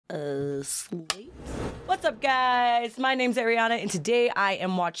Sleep. What's up, guys? My name's Arianna, and today I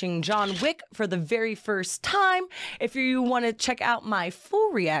am watching John Wick for the very first time. If you want to check out my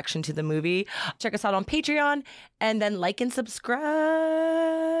full reaction to the movie, check us out on Patreon, and then like and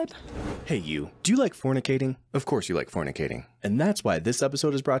subscribe. Hey you, do you like fornicating? Of course you like fornicating. And that's why this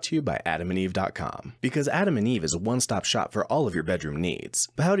episode is brought to you by AdamandEve.com. Because Adam and Eve is a one-stop shop for all of your bedroom needs.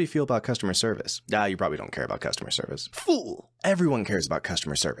 But how do you feel about customer service? You probably don't care about customer service. Fool! Everyone cares about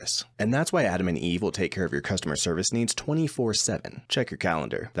customer service. And that's why Adam and Eve will take care of your customer service needs 24/7. Check your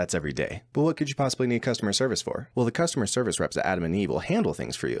calendar. That's every day. But what could you possibly need customer service for? Well, the customer service reps at Adam and Eve will handle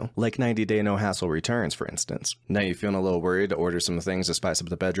things for you. Like 90-day no-hassle returns, for instance. Now you feeling a little worried to order some things to spice up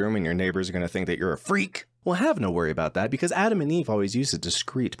the bedroom and your neighbors are going to think that you're a freak? Well, have no worry about that because Adam and Eve always uses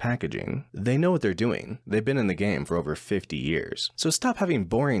discreet packaging. They know what they're doing. They've been in the game for over 50 years. So stop having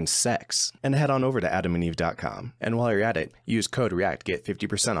boring sex and head on over to AdamandEve.com. And while you're at it, use code REACT to get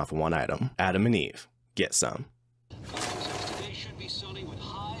 50% off of one item. Adam and Eve. Get some. Today should be sunny with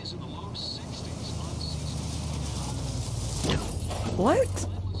highs in the low 60s on What?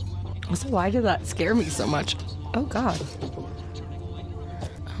 Also, why did that scare me so much? Oh, God.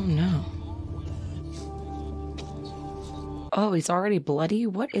 Oh, no. Oh, he's already bloody?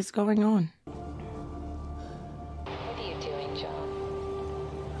 What is going on? What are you doing,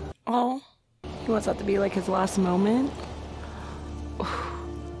 John? Oh, he wants that to be like his last moment?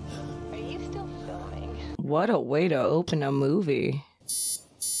 Are you still filming? What a way to open a movie.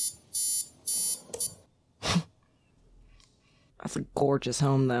 That's a gorgeous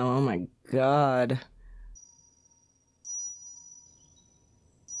home, though. Oh my God.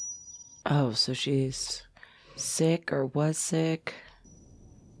 Oh, so she's sick or was sick.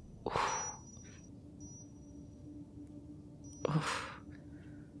 Oof. Oof.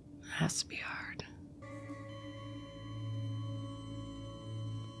 Has to be hard.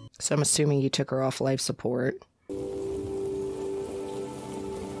 So I'm assuming you took her off life support.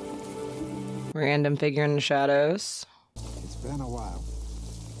 Random figure in the shadows. It's been a while.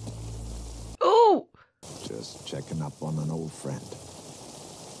 Ooh! Just checking up on an old friend.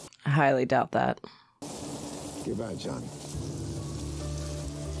 I highly doubt that. Goodbye, John.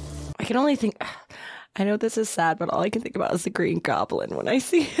 I can only think... I know this is sad, but all I can think about is the Green Goblin when I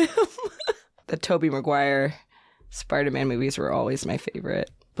see him. The Tobey Maguire Spider-Man movies were always my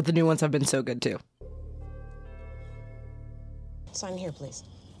favorite. But the new ones have been so good, too. Sign here, please.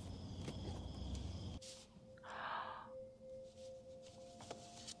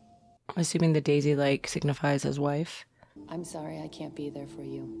 I'm assuming the daisy, like, signifies his wife. I'm sorry I can't be there for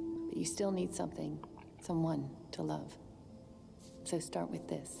you, but you still need something, someone to love. So start with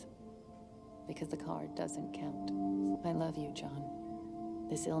this, because the card doesn't count. I love you, John.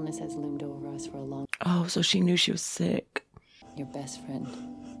 This illness has loomed over us for a long time. Oh, so she knew she was sick. Your best friend,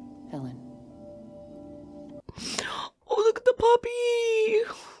 Helen. Oh, look at the puppy!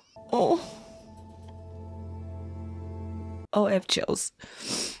 Oh. Oh, I have chills.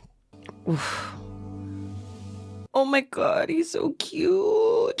 Oof. Oh my God, he's so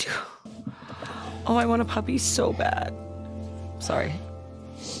cute. Oh, I want a puppy so bad. Sorry.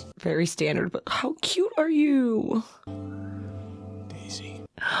 Very standard, but how cute are you? Daisy.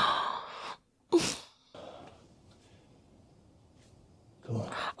 Come on.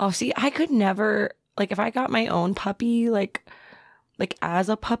 Oh, see, I could never, like, if I got my own puppy, like as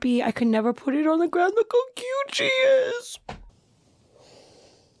a puppy, I could never put it on the ground. Look how cute she is.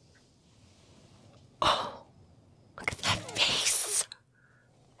 Oh, look at that face.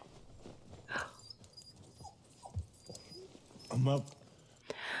 I'm up.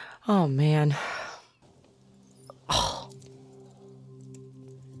 Oh, man. Oh.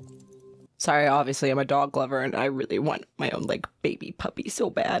 Sorry, obviously I'm a dog lover and I really want my own, like, baby puppy so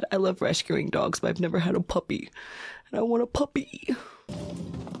bad. I love rescuing dogs, but I've never had a puppy. And I want a puppy.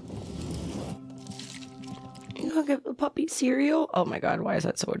 You gonna give the puppy cereal? Oh my God, why is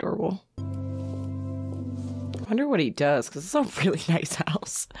that so adorable? I wonder what he does, because it's a really nice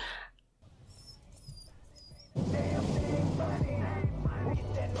house.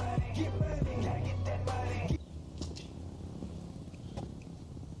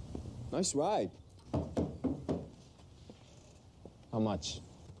 Nice ride. How much?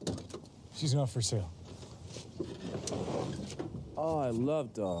 She's not for sale. Oh, I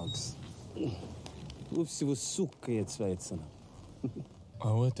love dogs. Lupsi suka je cvecana.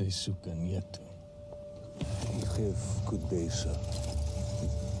 A what they sukan yet? You have good days, sir.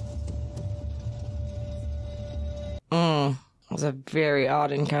 It was a very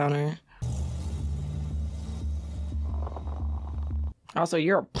odd encounter. Also,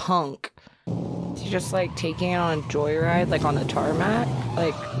 you're a punk. Did you just like taking it on a joyride, like on the tarmac,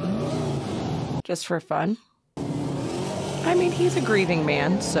 like just for fun. I mean, he's a grieving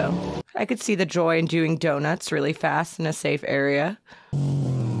man, so I could see the joy in doing donuts really fast in a safe area.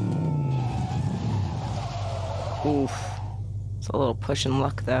 Oof. It's a little push and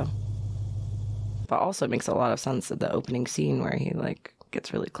luck, though. But also makes a lot of sense at the opening scene where he, like,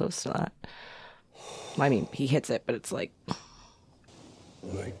 gets really close to that. I mean, he hits it, but it's like...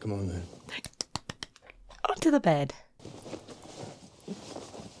 All right, come on then. Onto the bed.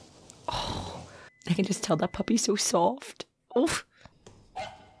 Oh, I can just tell that puppy's so soft. Oof.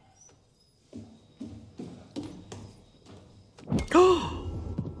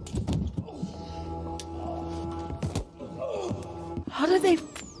 How did they...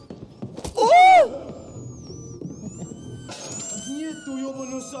 Oh! You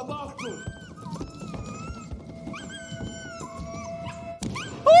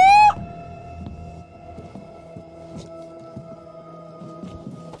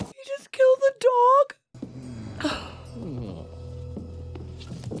just killed the dog?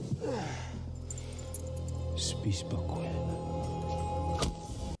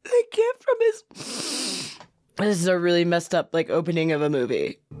 I can't from his... This is a really messed up, like, opening of a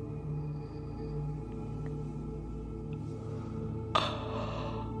movie.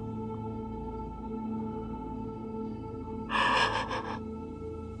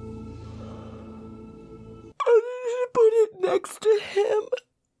 I need to put it next to him.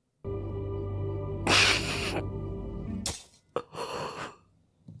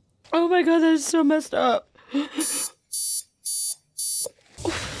 Oh my god, that is so messed up.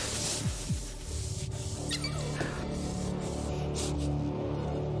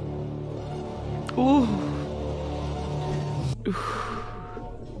 Ooh.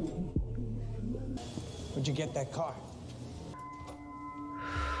 Where'd you get that car?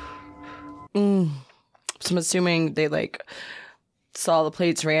 So I'm assuming they like saw the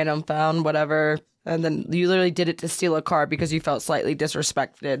plates random, found whatever, and then you literally did it to steal a car because you felt slightly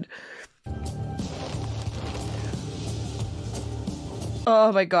disrespected.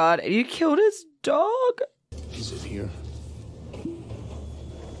 Oh my god, and you killed his dog? Is it here?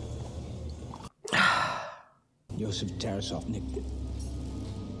 Joseph Tarasov nicked it.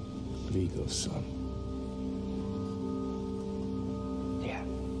 Vigo's son. Yeah.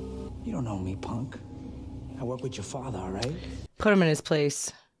 You don't know me, punk. I work with your father, all right? Put him in his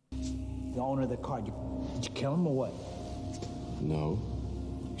place. The owner of the car. Did you kill him or what? No.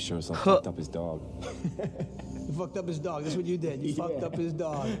 You sure as hell fucked up his dog. You fucked up his dog. That's what you did. You fucked up his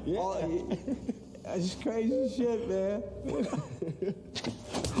dog. Yeah. That's crazy shit, man.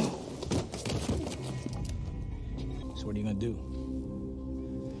 So what are you gonna do?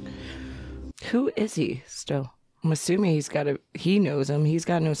 Who is he still? I'm assuming he knows him. He's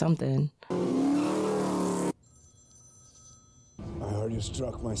gotta know something. I heard you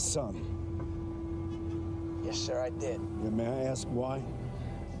struck my son. Yes, sir, I did. Yeah, may I ask why?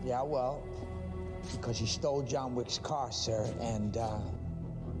 Yeah, well, because he stole John Wick's car, sir, and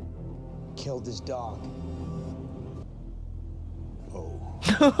killed his dog.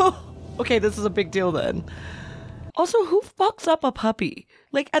 Oh. Okay, this is a big deal then. Also, who fucks up a puppy?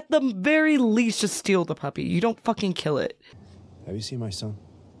 Like, at the very least, just steal the puppy. You don't fucking kill it. Have you seen my son?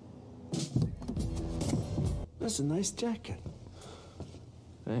 That's a nice jacket.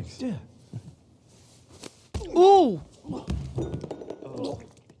 Thanks. Yeah. Ooh!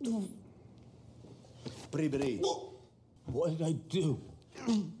 Priberi. What did I do?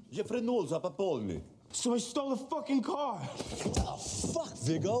 Je frenulza papolni. So I stole the fucking car. Oh, fuck,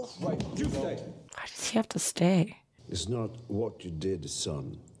 Vigo. Right, you stay. Why does he have to stay? It's not what you did,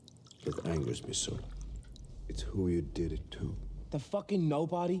 son, that angers me so. It's who you did it to. The fucking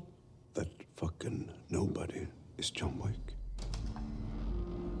nobody? That fucking nobody is John Wick.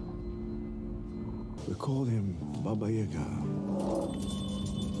 We call him Baba Yaga.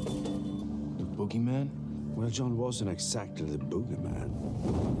 The boogeyman? Well, John wasn't exactly the boogeyman.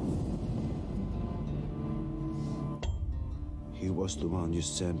 He was the one you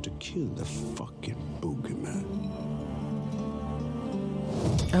sent to kill the fucking boogeyman.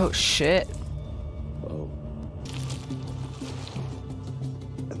 Oh, shit. Oh.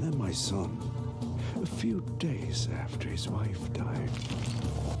 And then my son, a few days after his wife died,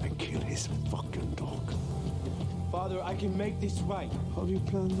 I killed his fucking dog. Father, I can make this right. How do you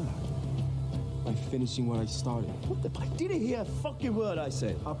plan that? By finishing what I started. What the? I didn't hear a fucking word I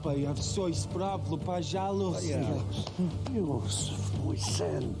said. Papa, ja svoj spravlu, пожалуйста. Dios, my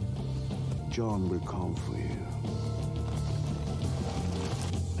son. John will come for you.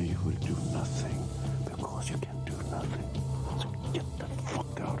 And you will do nothing because you can do nothing. So Get the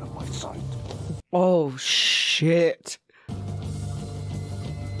fuck out of my sight. Oh, shit.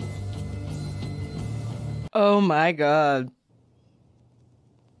 Oh my God.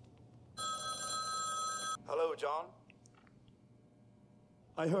 Hello, John.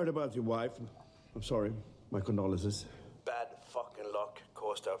 I heard about your wife. I'm sorry. My condolences. Bad fucking luck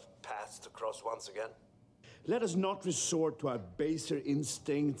caused our paths to cross once again. Let us not resort to our baser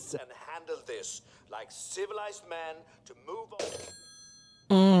instincts and handle this like civilized men to move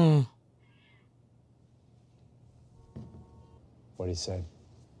on. What did he say?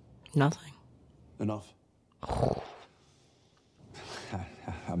 Nothing. Enough.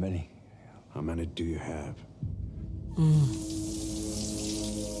 How many? How many do you have?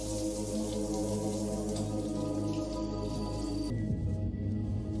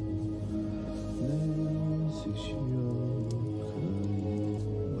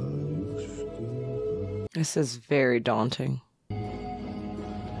 This is very daunting.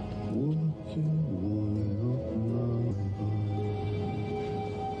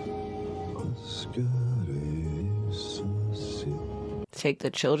 Take the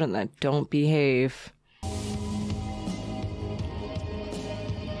children that don't behave. Baba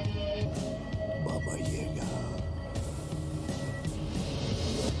Yaga.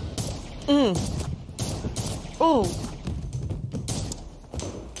 Oh.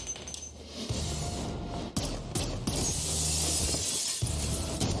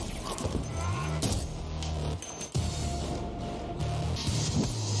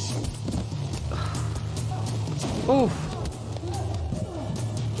 Oh.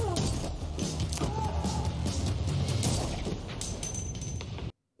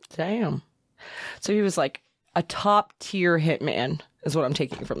 Damn. So he was like a top tier hitman, is what I'm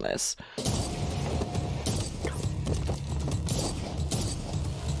taking from this.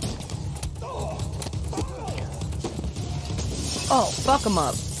 Oh, fuck him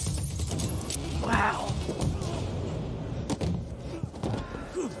up. Wow.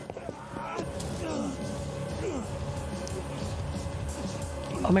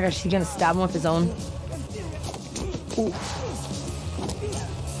 Oh my gosh, he's gonna stab him with his own. Ooh.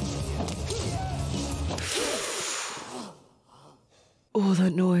 Oh,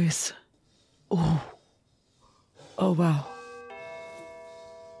 that noise. Oh. Oh, wow.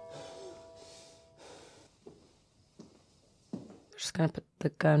 Just gonna put the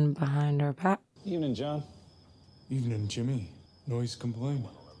gun behind her back. Evening, John. Evening, Jimmy. Noise complaint.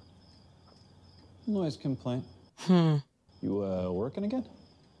 Noise complaint. You, working again?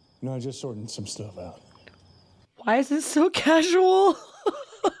 No, just sorting some stuff out. Why is this so casual?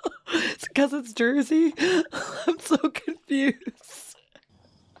 It's because it's Jersey. I'm so confused.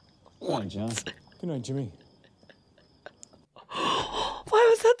 Good night, John. Good night, Jimmy. Why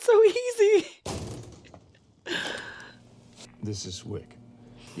was that so easy? This is Wick.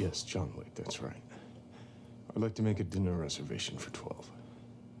 Yes, John Wick, that's right. I'd like to make a dinner reservation for 12.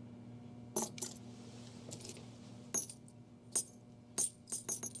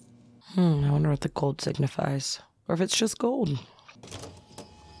 I wonder what the gold signifies. Or if it's just gold.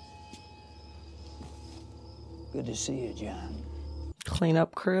 Good to see you, John.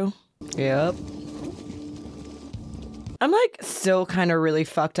 Cleanup crew. Yep. I'm like still kind of really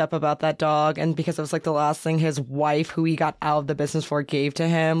fucked up about that dog, and because it was like the last thing his wife, who he got out of the business for, gave to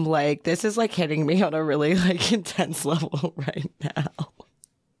him. Like, this is like hitting me on a really like intense level right now.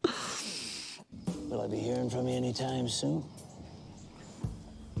 Will I be hearing from you anytime soon?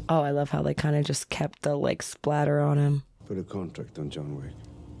 Oh, I love how they kind of just kept the like splatter on him. Put a contract on John Wick.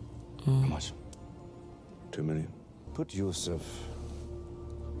 How much? 2 million. Put Yusuf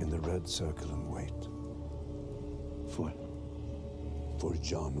in the red circle and wait. For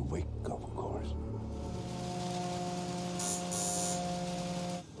John Wick, of course.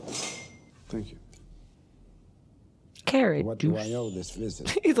 Thank you. Carrot. What do I owe this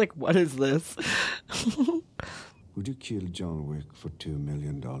visit? He's like, what is this? Would you kill John Wick for $2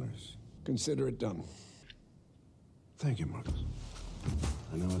 million? Consider it done. Thank you, Marcus.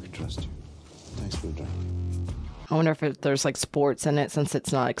 I know I can trust you. Thanks for the drink. I wonder if there's like sports in it, since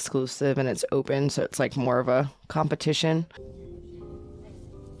it's not exclusive and it's open, so it's like more of a competition.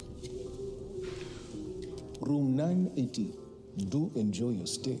 Room 980. Do enjoy your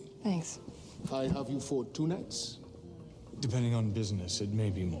stay. Thanks. I have you for 2 nights. Depending on business, it may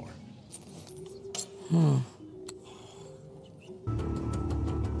be more.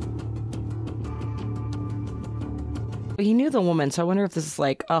 He knew the woman, so I wonder if this is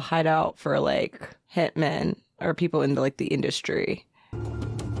like a hideout for like hitmen or people in like the industry.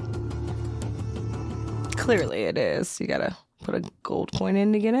 Clearly it is. You gotta put a gold coin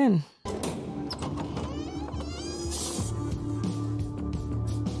in to get in.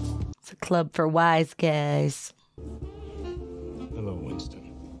 club for wise guys. Hello,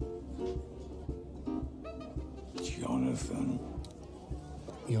 Winston. Jonathan.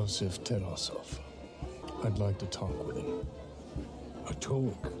 Yosef Terasov. I'd like to talk with him. A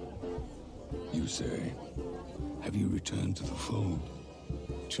talk, you say? Have you returned to the fold?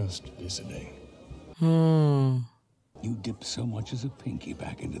 Just visiting. You dip so much as a pinky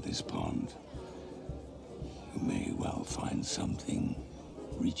back into this pond. You may well find something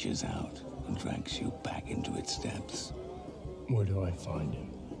reaches out and drags you back into its depths. Where do I find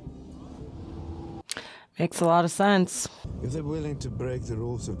him? Makes a lot of sense. If they're willing to break the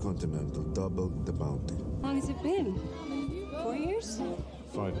rules of Continental, double the bounty. How long has it been? 4 years?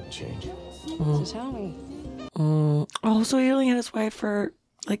 5 and change. So tell me. Oh, so he only had his wife for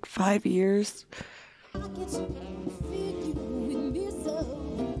like 5 years.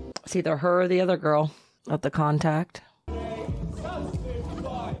 It's either her or the other girl at the contact.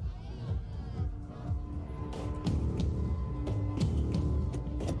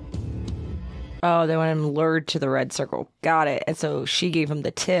 Oh, they want him lured to the red circle. Got it. And so she gave him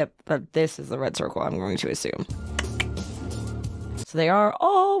the tip that this is the red circle, I'm going to assume. So they are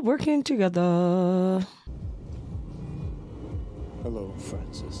all working together. Hello,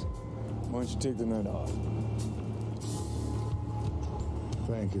 Francis. Why don't you take the night off?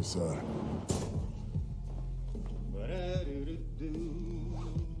 Thank you, sir.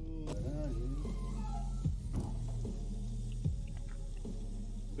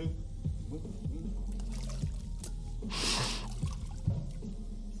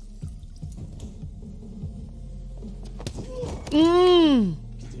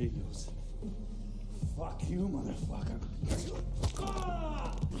 Fuck you, motherfucker.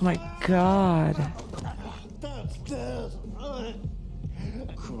 Oh my god.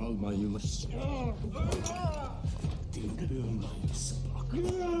 Crawl my you must.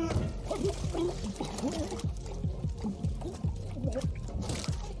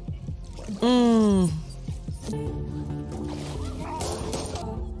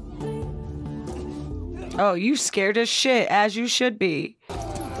 Oh, you scared as shit, as you should be.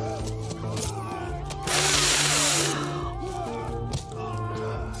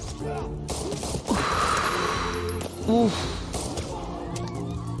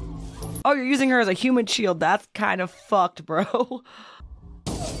 Oh, you're using her as a human shield. That's kind of fucked, bro. Oh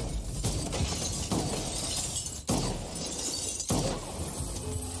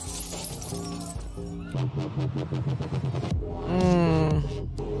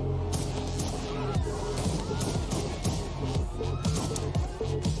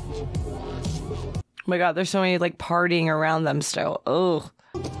my god, there's so many like partying around them still. Ugh.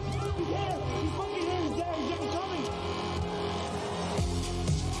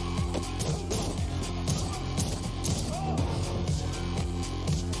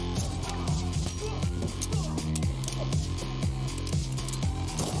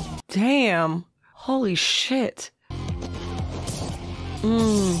 Damn. Holy shit.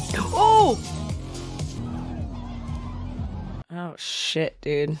 Oh! Oh shit,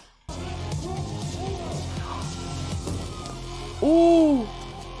 dude. Ooh.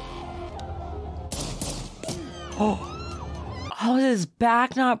 Oh. How is his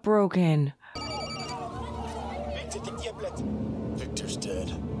back not broken? Victor's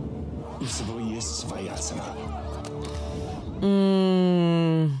dead.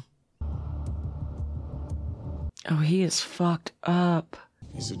 Oh, he is fucked up.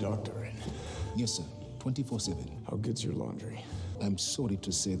 He's a doctor, right? Yes, sir. 24/7. How good's your laundry? I'm sorry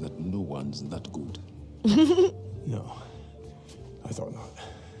to say that no one's that good. No. I thought not.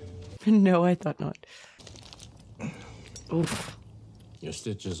 No, I thought not. Oof. Your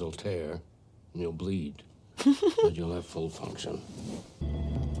stitches will tear, and you'll bleed, but you'll have full function.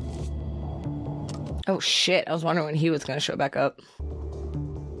 Oh shit, I was wondering when he was gonna show back up.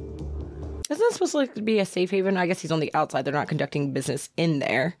 Isn't that supposed to like be a safe haven? I guess he's on the outside. They're not conducting business in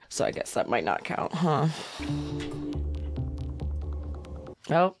there. So I guess that might not count, huh?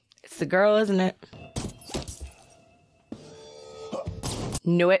 Oh, it's the girl, isn't it?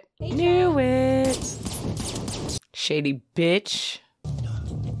 Knew it. Knew it. Shady bitch.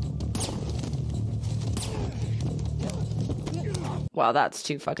 Wow, that's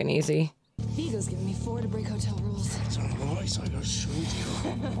too fucking easy. Vigo's giving me 4 to break hotel rules. Otherwise, I will shoot you.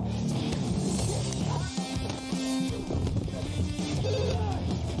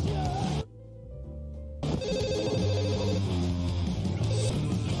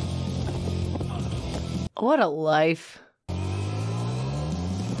 What a life.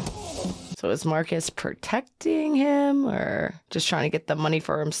 So is Marcus protecting him or just trying to get the money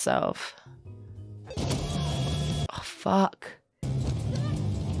for himself? Oh, fuck.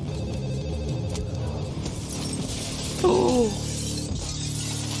 Oh.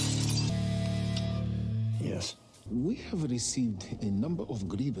 Yes. We have received a number of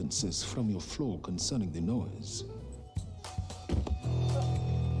grievances from your floor concerning the noise.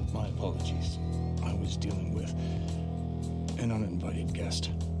 My apologies. I was dealing with an uninvited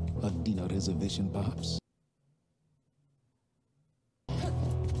guest. A dinner reservation, perhaps?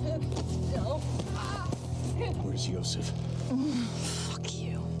 Where's Yosef? Fuck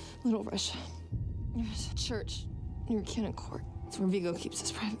you. Little Russia. There's a church near Cannon Court. It's where Vigo keeps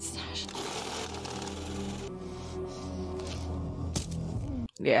his private stash.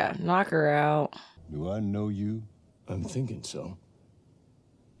 Yeah, knock her out. Do I know you? I'm thinking so.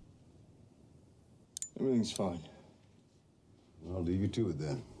 Everything's fine. I'll leave you to it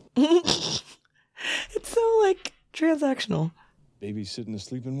then. It's so, like, transactional. Babysitting a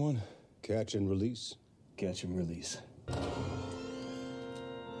sleeping one? Catch and release. Catch and release.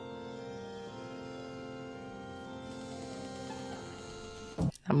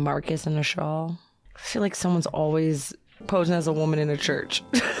 A Marcus in a shawl. I feel like someone's always posing as a woman in a church.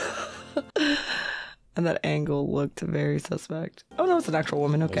 And that angle looked very suspect. Oh, no, it's an actual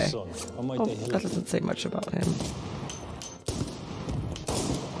woman. Okay. Oh, that doesn't say much about him.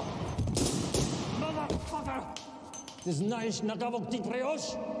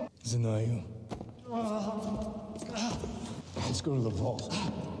 Zanayu. Let's go to the vault.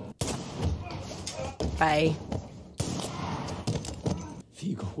 Bye.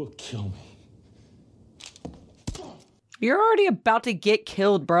 Vigo will kill me. You're already about to get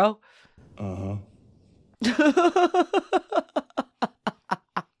killed, bro. Uh-huh.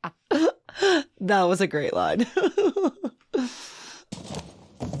 That was a great line.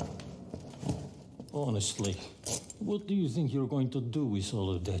 Honestly, what do you think you're going to do with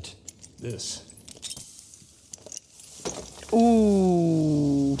all of that? This.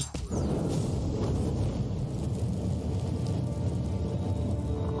 Ooh.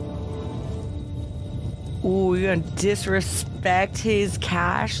 Ooh, you're gonna disrespect his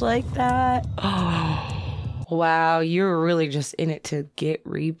cash like that? Oh. Wow, you're really just in it to get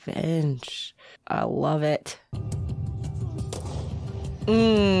revenge. I love it.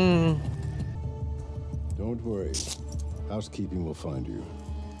 Don't worry. Housekeeping will find you.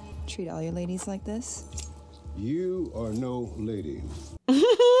 Treat all your ladies like this? You are no lady.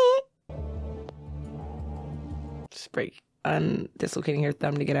 Just break. I'm dislocating her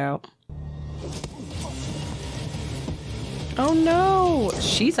thumb to get out. Oh no!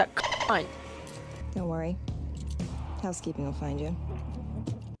 She's a cunt. Don't worry. Housekeeping will find you.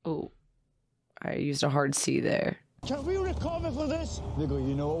 Oh. I used a hard C there. Can we recover for this? Vigo,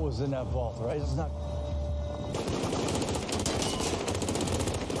 you know what was in that vault, right? It's not...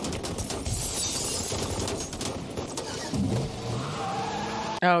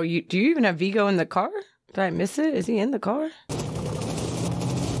 Oh, do you even have Vigo in the car? Did I miss it? Is he in the car?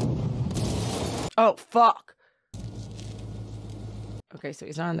 Oh, fuck. Okay, so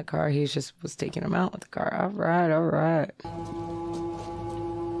he's not in the car. He just was taking him out with the car. All right, all right.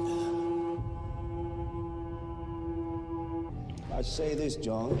 I say this,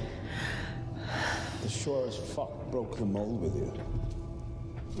 John. The sure as fuck broke the mold with you.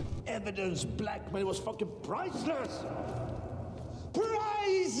 Evidence blackmail was fucking priceless!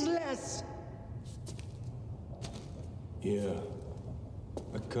 Priceless! Yeah.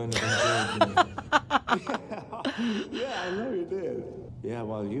 I kind of enjoyed it. Yeah, I know you did. Yeah,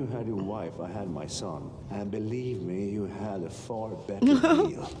 while you had your wife, I had my son. And believe me, you had a far better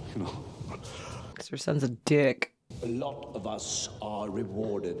deal. You know. Because your son's a dick. A lot of us are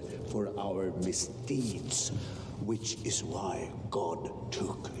rewarded for our misdeeds, which is why God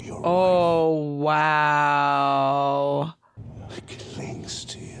took your Oh, wow. wife. He clings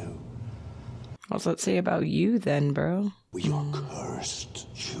to you. What's that say about you then, bro? We are cursed,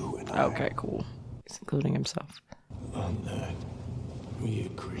 you and I. Okay, cool. He's including himself. On that, we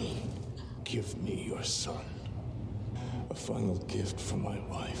agree. Give me your son. A final gift from my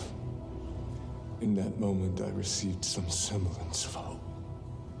wife. In that moment, I received some semblance of hope.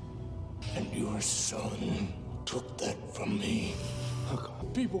 And your son took that from me.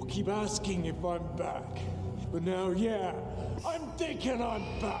 People keep asking if I'm back. But now, yeah, I'm thinking I'm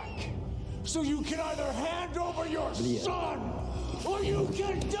back. So you can either hand over your son, or you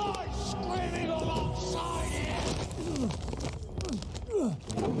can die screaming alongside him!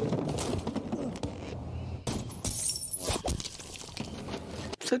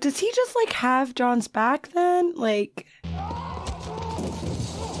 So does he just, like, have John's back then? Like...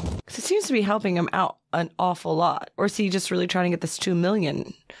 'Cause it seems to be helping him out an awful lot. Or is he just really trying to get this $2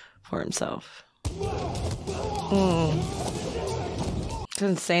 million for himself? It's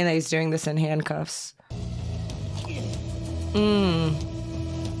insane that he's doing this in handcuffs.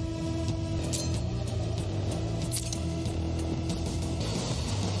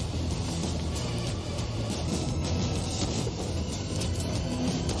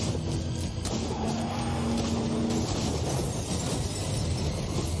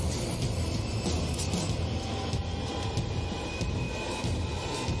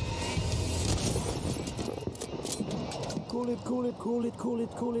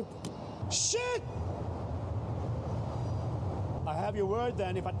 Cool it. Shit! I have your word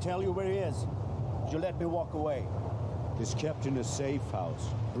then if I tell you where he is. You let me walk away. He's kept in a safe house,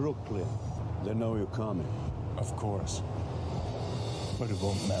 Brooklyn. They know you're coming. Of course. But it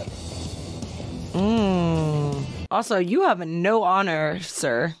won't matter. Also, you have no honor,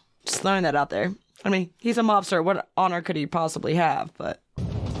 sir. Just throwing that out there. I mean, he's a mobster. What honor could he possibly have? But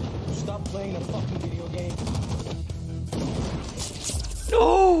Stop playing a fucking video game.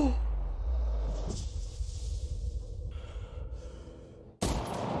 no.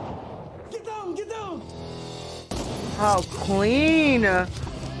 Get down! How clean!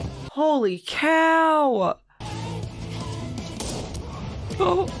 Holy cow!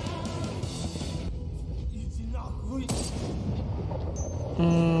 Oh.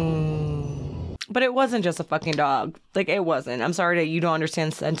 But it wasn't just a fucking dog. Like, it wasn't. I'm sorry that you don't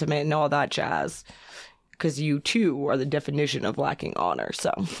understand sentiment and all that jazz. Because you, too, are the definition of lacking honor,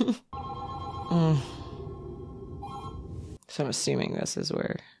 so. So I'm assuming this is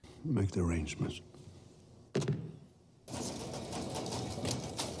where... Make the arrangements. I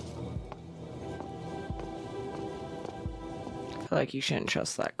feel like you shouldn't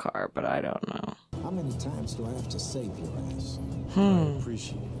trust that car, but I don't know. How many times do I have to save your ass? I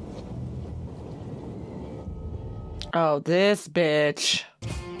appreciate it. Oh, this bitch.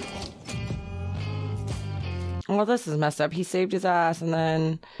 Well, this is messed up. He saved his ass and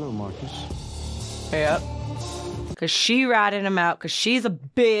then... Hello, Marcus. Yep. Because she ratted him out because she's a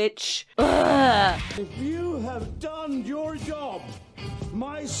bitch. Ugh. If you have done your job,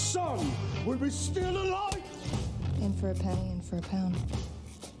 my son will be still alive. In for a penny, in for a pound.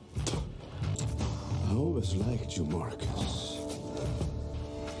 I always liked you, Marcus.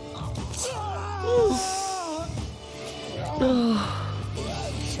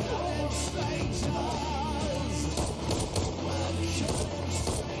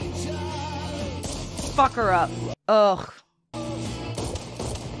 Fuck her up. Ugh.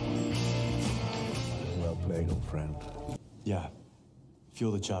 Well played, old friend. Yeah.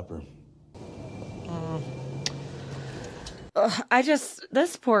 Fuel the chopper.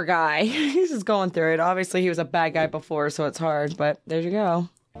 This poor guy, he's just going through it. Obviously, he was a bad guy before, so it's hard, but there you go.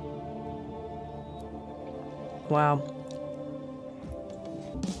 Wow.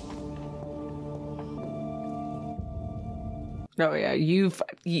 Oh, yeah, you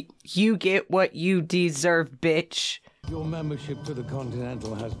get what you deserve, bitch. Your membership to the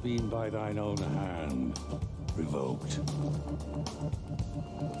Continental has been by thine own hand revoked.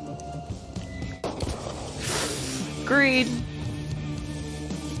 Agreed.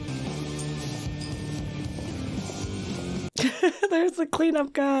 There's the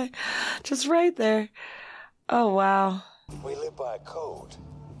cleanup guy. Just right there. Oh, wow. We live by a code.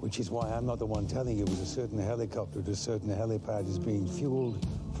 Which is why I'm not the one telling you it was a certain helicopter to a certain helipad is being fueled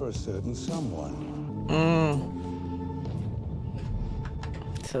for a certain someone.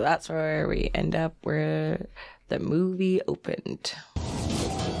 So that's where we end up where the movie opened.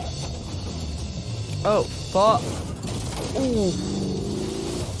 Oh, fuck. Ooh.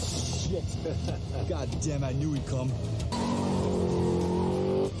 Shit. God damn, I knew he'd come.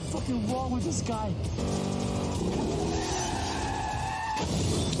 What's fucking wrong with this guy?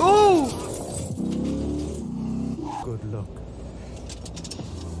 Ooh! Good luck.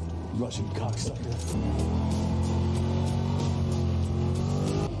 Russian cocksucker.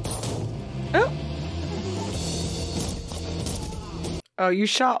 Oh. Oh, you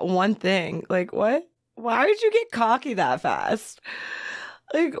shot one thing. Like, what? Why did you get cocky that fast?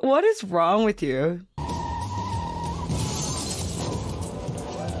 Like, what is wrong with you?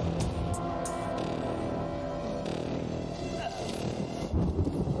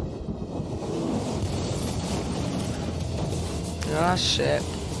 Oh, shit.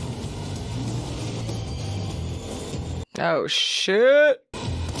 Oh, shit.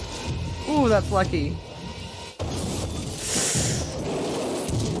 Ooh, that's lucky.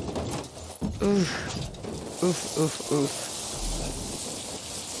 Oof. Oof, oof, oof.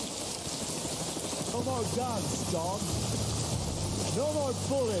 No more guns, dog. No more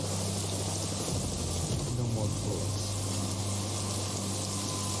bullets. No more bullets.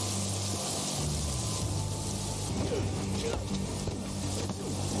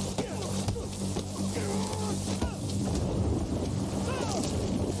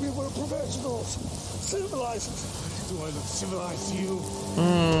 professionals. Civilized. Do I look civilized to you?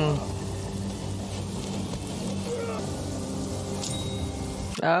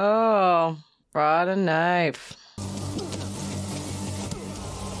 Oh, brought a knife.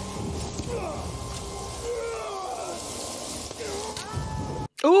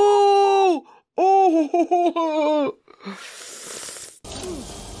 Ooh! Oh!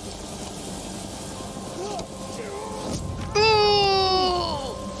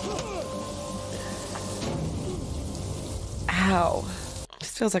 Ow.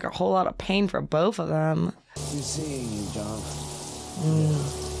 This feels like a whole lot of pain for both of them. We're seeing you, John.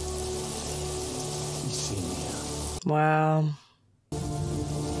 We see you. Wow.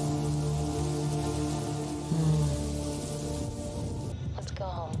 Let's go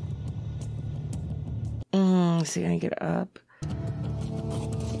home. Is he gonna get up?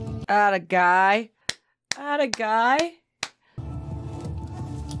 Atta guy. Atta guy.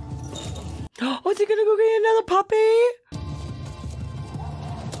 Oh, is he gonna go get another puppy?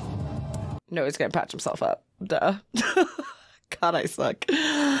 No, he's gonna patch himself up. Duh. God, I suck.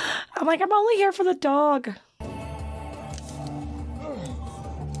 I'm like, I'm only here for the dog.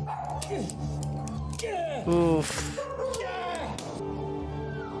 Oof.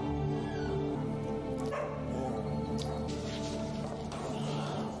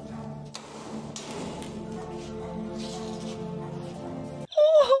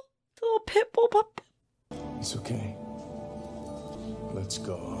 Oh, the little pit bull pup. It's okay. Let's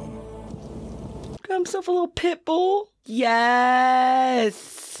go home. Got himself a little pit bull.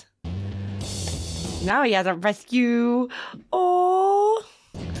 Yes. Now he has a rescue. Oh.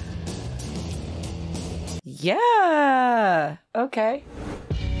 Yeah. Okay.